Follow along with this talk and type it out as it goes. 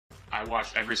I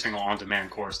watched every single on-demand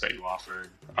course that you offered.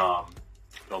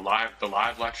 The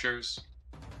live lectures,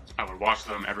 I would watch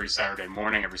them every Saturday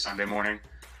morning, every Sunday morning.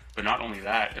 But not only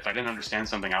that, if I didn't understand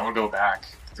something, I would go back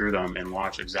through them and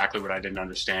watch exactly what I didn't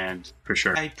understand for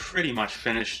sure. I pretty much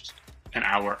finished an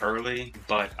hour early,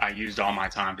 but I used all my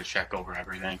time to check over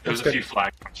everything. There was a few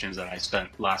flag questions that I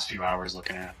spent last few hours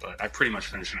looking at, but I pretty much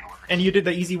finished an hour. And you did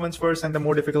the easy ones first and the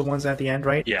more difficult ones at the end,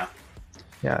 right? Yeah.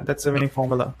 Yeah, that's the winning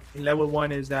formula. Level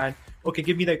 1 is that, okay,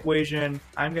 give me the equation,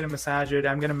 I'm going to massage it,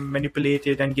 I'm going to manipulate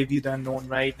it and give you the unknown,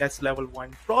 right? That's level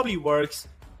 1. Probably works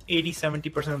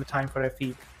 80-70% of the time for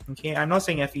FE. Okay, I'm not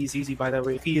saying FE is easy, by the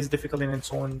way. FE is difficult in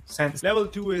its own sense. Level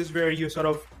 2 is where you're sort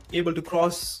of able to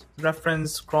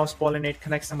cross-reference, cross-pollinate,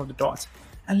 connect some of the dots.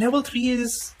 And level 3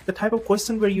 is the type of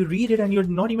question where you read it and you're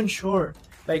not even sure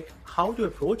like how to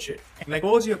approach it. Like,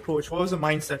 what was your approach? What was the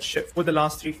mindset shift for the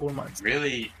last 3-4 months?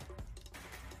 Really,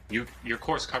 your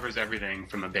course covers everything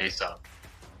from the base up,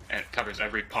 and it covers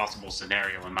every possible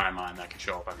scenario in my mind that could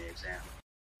show up on the exam.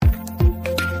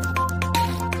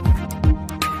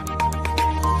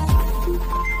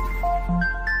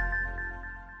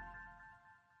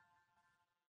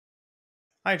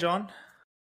 Hi, John.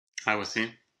 Hi,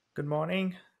 Wasim. Good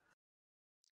morning.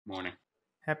 Morning.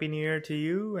 Happy New Year to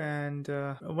you, and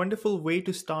a wonderful way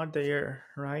to start the year,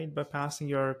 right? By passing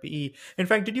your PE. In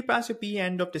fact, did you pass your PE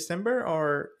end of December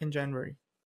or in January?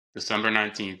 December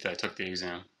 19th, I took the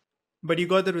exam. But you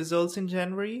got the results in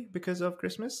January because of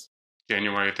Christmas?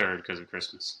 January 3rd because of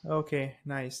Christmas. Okay,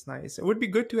 nice. It would be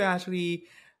good to actually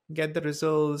get the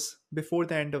results before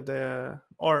the end of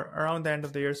or around the end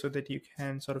of the year so that you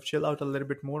can sort of chill out a little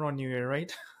bit more on New Year,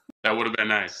 right? That would have been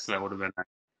nice.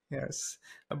 Yes,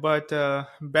 but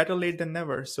better late than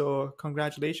never. So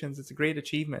congratulations. It's a great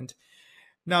achievement.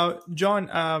 Now,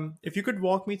 John, if you could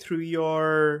walk me through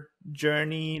your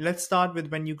journey. Let's start with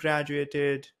when you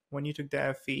graduated, when you took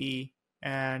the FE,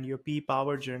 and your PE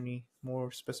Power journey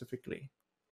more specifically.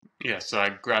 Yeah, so I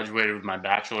graduated with my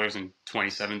bachelor's in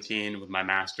 2017, with my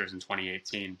master's in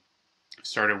 2018.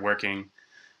 Started working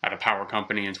at a power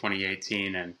company in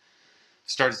 2018 and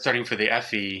started studying for the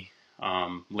FE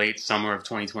late summer of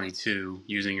 2022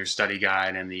 using your study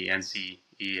guide and the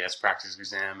NCEES practice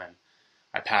exam. And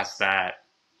I passed that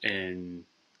in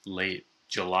late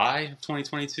July of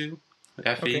 2022 with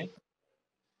FE. Okay.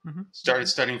 Mm-hmm. Started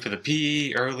studying for the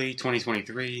PE early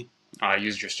 2023. I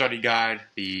used your study guide,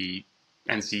 the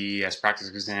NCEES practice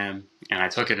exam, and I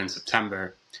took it in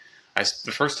September.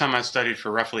 The first time I studied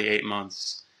for roughly 8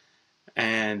 months,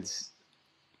 and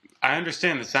I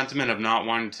understand the sentiment of not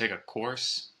wanting to take a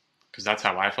course, because that's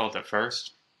how I felt at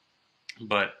first,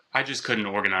 but I just couldn't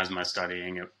organize my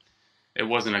studying. It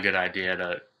wasn't a good idea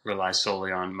to rely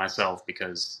solely on myself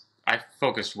because I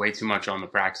focused way too much on the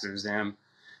practice exam.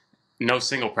 No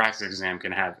single practice exam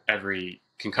can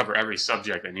cover every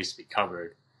subject that needs to be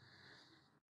covered.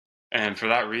 And for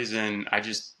that reason, I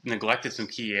just neglected some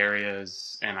key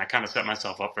areas, and I kind of set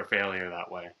myself up for failure that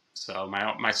way. So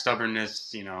my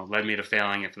stubbornness, led me to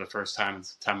failing it for the first time in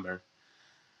September,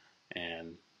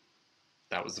 and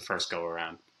that was the first go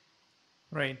around.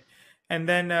 Right. And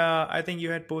then I think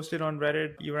you had posted on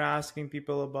Reddit, you were asking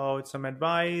people about some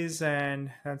advice,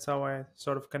 and that's how I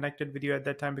sort of connected with you at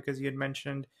that time because you had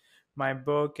mentioned my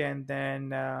book, and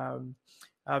then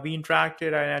we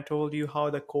interacted and I told you how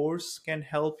the course can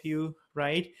help you,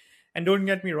 right? And don't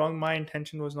get me wrong, my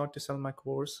intention was not to sell my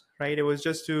course, right? It was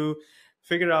just to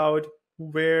figure out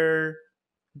where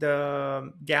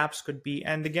the gaps could be.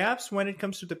 And the gaps when it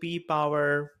comes to the PE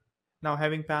Power, now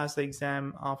having passed the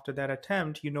exam after that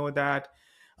attempt, you know that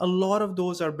a lot of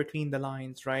those are between the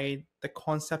lines, right? The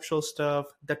conceptual stuff,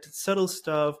 the subtle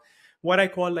stuff, what I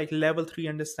call like level 3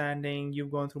 understanding. You've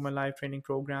gone through my live training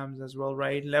programs as well,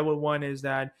 right? Level 1 is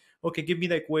that, okay, give me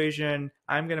the equation,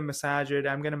 I'm going to massage it,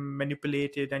 I'm going to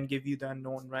manipulate it and give you the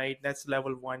unknown, right? That's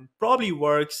level 1. Probably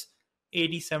works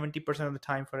 80-70% of the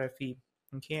time for FE.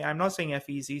 Okay, I'm not saying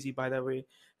FE is easy, by the way.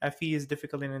 FE is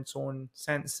difficult in its own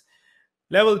sense.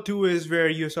 Level 2 is where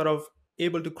you're sort of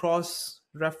able to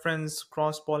cross-reference,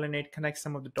 cross-pollinate, connect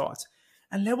some of the dots.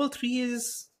 And level 3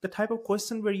 is the type of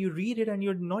question where you read it and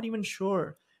you're not even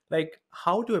sure like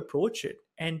how to approach it.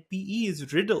 And PE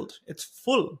is riddled. It's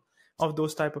full of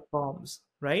those type of problems,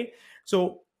 right?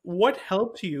 So what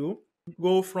helped you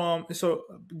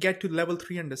get to level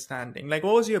 3 understanding? Like,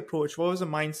 what was your approach? What was the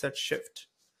mindset shift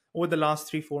over the last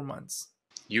 3-4 months?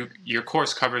 Your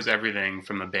course covers everything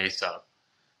from the base up,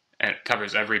 and it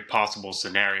covers every possible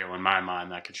scenario in my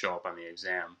mind that could show up on the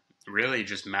exam. Really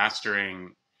just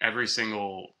mastering every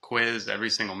single quiz, every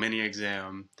single mini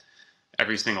exam,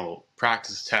 every single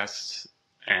practice test,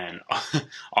 and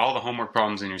all the homework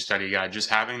problems in your study guide, just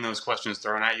having those questions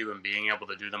thrown at you and being able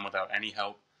to do them without any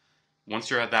help. Once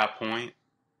you're at that point,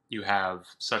 you have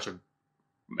such a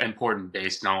important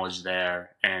base knowledge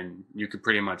there, and you could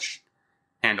pretty much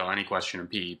handle any question in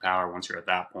PE Power once you're at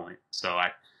that point. So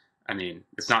I mean,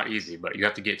 it's not easy, but you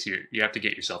have to get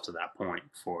yourself to that point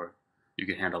before you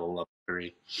can handle the level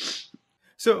three.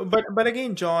 So, but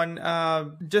again,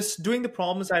 John, just doing the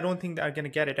problems, I don't think they're going to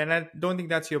get it, and I don't think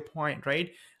that's your point,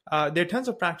 right? There are tons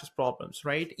of practice problems,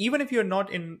 right? Even if you're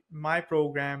not in my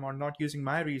program or not using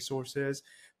my resources,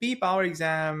 P Power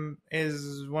exam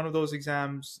is one of those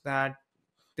exams that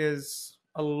there's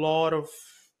a lot of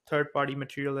third party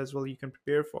material as well you can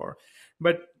prepare for.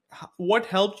 But what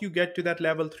helped you get to that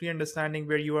level 3 understanding,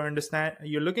 where you're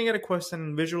looking at a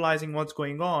question, visualizing what's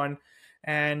going on,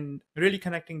 and really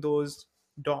connecting those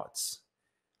dots?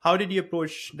 How did you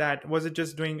approach that? Was it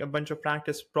just doing a bunch of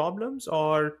practice problems,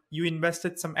 or you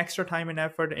invested some extra time and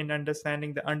effort in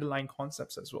understanding the underlying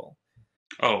concepts as well?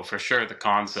 Oh, for sure, the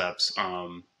concepts.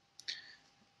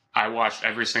 I watched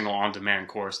every single on-demand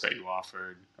course that you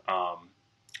offered.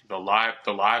 The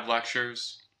live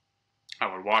lectures,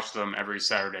 I would watch them every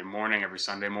Saturday morning, every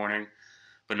Sunday morning.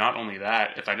 But not only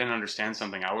that, if I didn't understand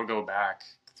something, I would go back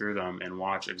through them and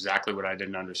watch exactly what I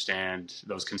didn't understand.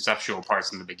 Those conceptual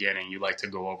parts in the beginning, you like to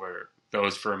go over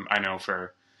those for, I know,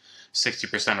 for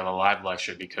 60% of the live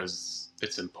lecture, because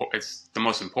it's the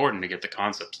most important to get the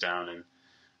concepts down. And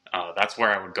that's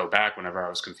where I would go back whenever I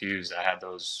was confused. I had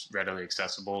those readily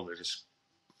accessible to just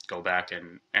go back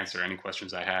and answer any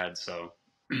questions I had. So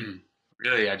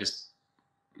really,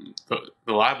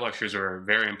 the live lectures are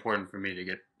very important for me to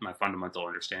get my fundamental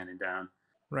understanding down.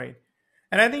 Right.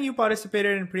 And I think you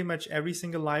participated in pretty much every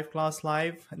single live class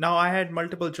live. Now, I had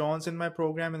multiple Johns in my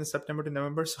program in the September to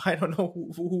November, so I don't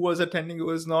know who was attending, who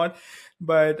was not.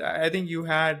 But I think you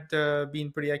had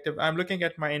been pretty active. I'm looking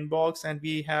at my inbox, and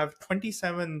we have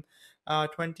 27,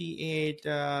 28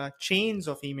 chains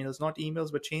of emails, not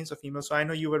emails, but chains of emails. So I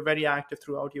know you were very active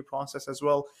throughout your process as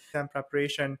well, and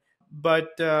preparation.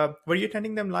 But were you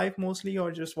attending them live mostly,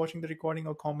 or just watching the recording,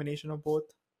 or combination of both?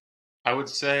 I would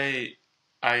say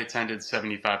I attended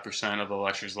 75% of the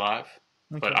lectures live,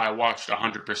 but Okay, I watched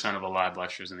 100% of the live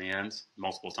lectures in the end,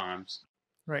 multiple times.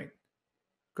 right.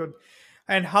 Good.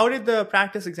 And how did the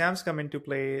practice exams come into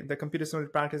play? The computer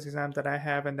simulated practice exam that I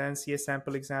have, and the NCS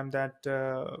sample exam that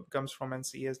comes from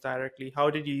NCS directly. How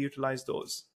did you utilize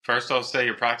those? First, I'll say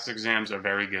your practice exams are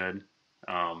very good.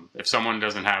 If someone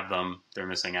doesn't have them, they're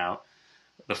missing out.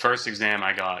 The first exam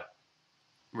I got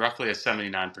roughly a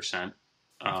 79%.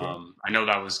 Okay. I know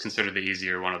that was considered the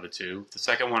easier one of the two. The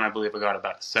second one, I believe I got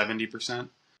about 70%.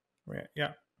 Right.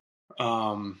 Yeah. They're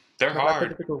But that's a hard.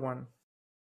 difficult one.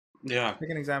 Yeah.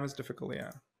 Second exam is difficult. Yeah.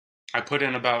 I put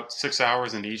in about 6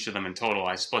 hours into each of them in total.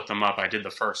 I split them up. I did the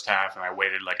first half and I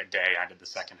waited like a day. I did the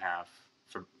second half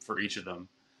for each of them.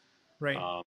 Right.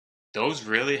 Um, those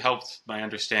really helped my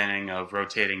understanding of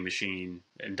rotating machine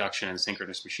induction and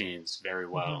synchronous machines very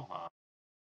Hmm. well.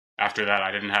 After that,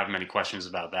 I didn't have many questions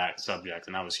about that subject,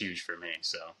 and that was huge for me.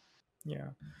 So, Yeah.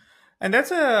 And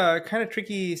that's a kind of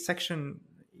tricky section,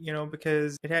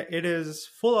 because it is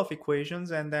full of equations,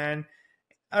 and then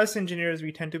us engineers,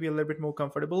 we tend to be a little bit more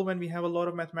comfortable when we have a lot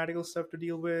of mathematical stuff to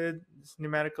deal with.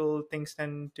 Numerical things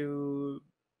tend to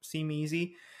seem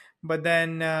easy, but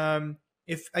then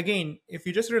if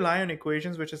you just rely on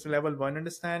equations, which is level 1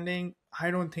 understanding,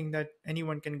 I don't think that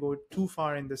anyone can go too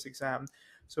far in this exam.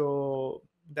 So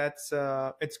that's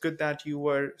it's good that you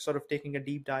were sort of taking a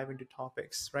deep dive into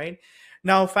topics, right?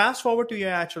 Now, fast forward to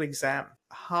your actual exam.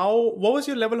 What was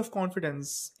your level of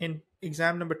confidence in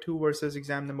exam number 2 versus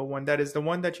exam number 1? That is the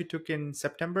one that you took in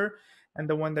September and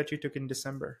the one that you took in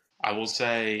December. I will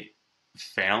say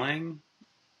failing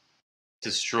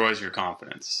destroys your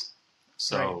confidence. Right,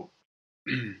 So,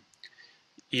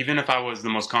 even if I was the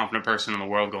most confident person in the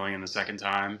world going in the second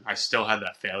time, I still had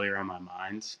that failure on my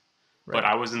mind. But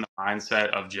right. I was in the mindset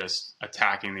of just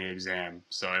attacking the exam.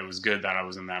 So it was good that I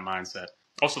was in that mindset.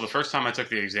 Also, the first time I took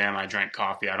the exam, I drank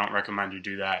coffee. I don't recommend you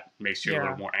do that. It makes you a little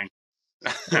Yeah, more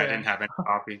anxious. I yeah. didn't have any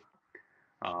coffee.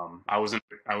 I was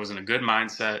in a good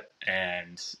mindset,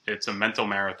 and it's a mental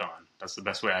marathon. That's the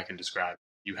best way I can describe it.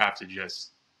 You have to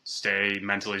just stay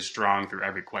mentally strong through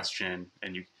every question,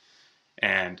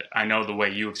 and I know the way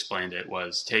you explained it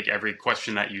was take every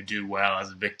question that you do well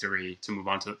as a victory to move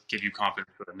on to give you confidence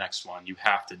for the next one. You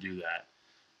have to do that,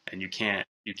 and you can't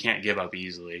give up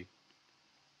easily,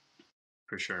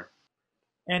 for sure.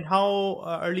 And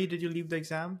how early did you leave the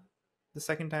exam the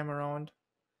second time around?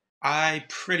 I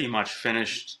pretty much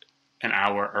finished an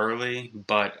hour early,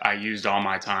 but I used all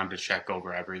my time to check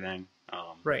over everything.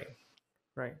 Right.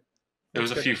 Right. There That's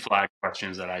was a good. few flag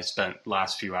questions that I spent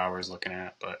last few hours looking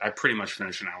at, but I pretty much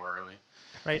finished an hour early.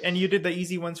 Right. And you did the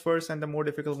easy ones first and the more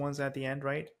difficult ones at the end,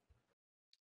 right?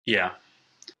 Yeah,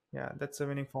 Yeah, that's a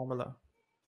winning formula.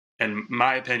 and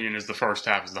my opinion is the first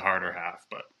half is the harder half,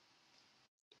 but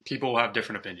people will have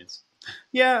different opinions.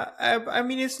 Yeah, I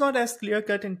mean, it's not as clear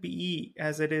cut in PE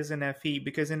as it is in FE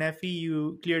because in FE,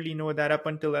 you clearly know that up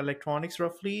until electronics,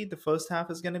 roughly, the first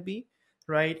half is going to be,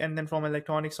 right? And then from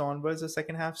electronics onwards, the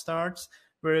second half starts.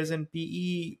 Whereas in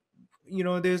PE,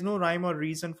 there's no rhyme or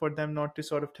reason for them not to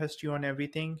sort of test you on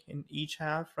everything in each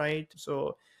half, right?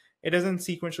 So it doesn't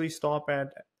sequentially stop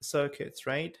at circuits,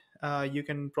 right? You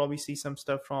can probably see some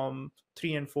stuff from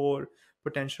 3 and 4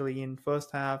 potentially in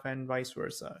first half and vice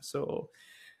versa. So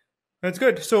that's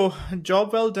good. So,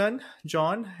 job well done,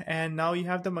 John. And now you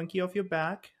have the monkey off your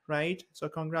back, right? So,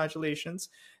 congratulations.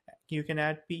 You can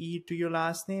add PE to your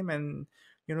last name and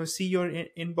see your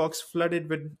inbox flooded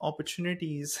with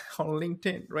opportunities on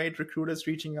LinkedIn, right? Recruiters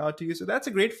reaching out to you. So that's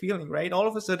a great feeling, right? All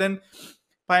of a sudden,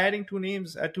 by adding two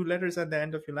names, two letters at the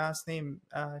end of your last name,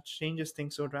 changes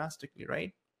things so drastically,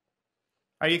 right?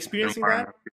 Are you Been experiencing that?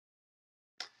 learning.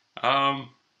 Um,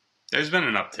 there's been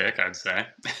an uptick, I'd say.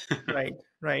 Right,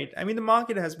 right. I mean, the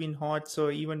market has been hot, so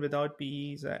even without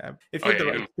PEs, if Oh you have yeah, the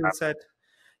right even skill set,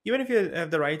 even if you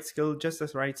have the right skill, just the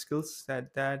right skill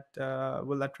set, that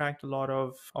will attract a lot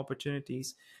of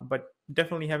opportunities. But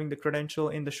definitely having the credential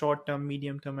in the short term,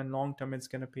 medium term, and long term, it's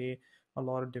going to pay a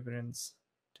lot of dividends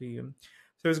to you.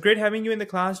 So it's great having you in the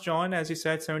class, John. As you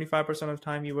said, 75% of the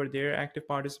time you were there, active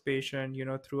participation,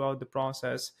 throughout the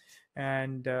process.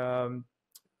 And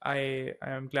I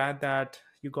am glad that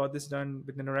you got this done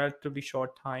within a relatively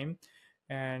short time.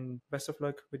 And best of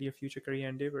luck with your future career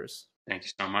endeavors. thank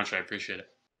you so much. I appreciate it.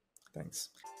 Thanks.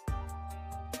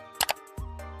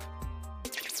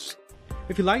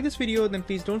 If you like this video, then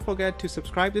please don't forget to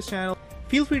subscribe this channel.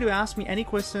 Feel free to ask me any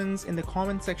questions in the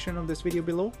comment section of this video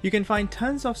below. You can find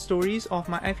tons of stories of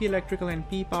my FE Electrical and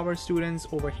PE Power students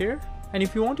over here. And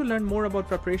if you want to learn more about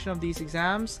preparation of these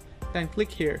exams, then click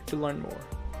here to learn more.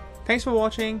 Thanks for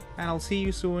watching, and I'll see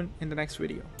you soon in the next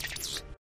video.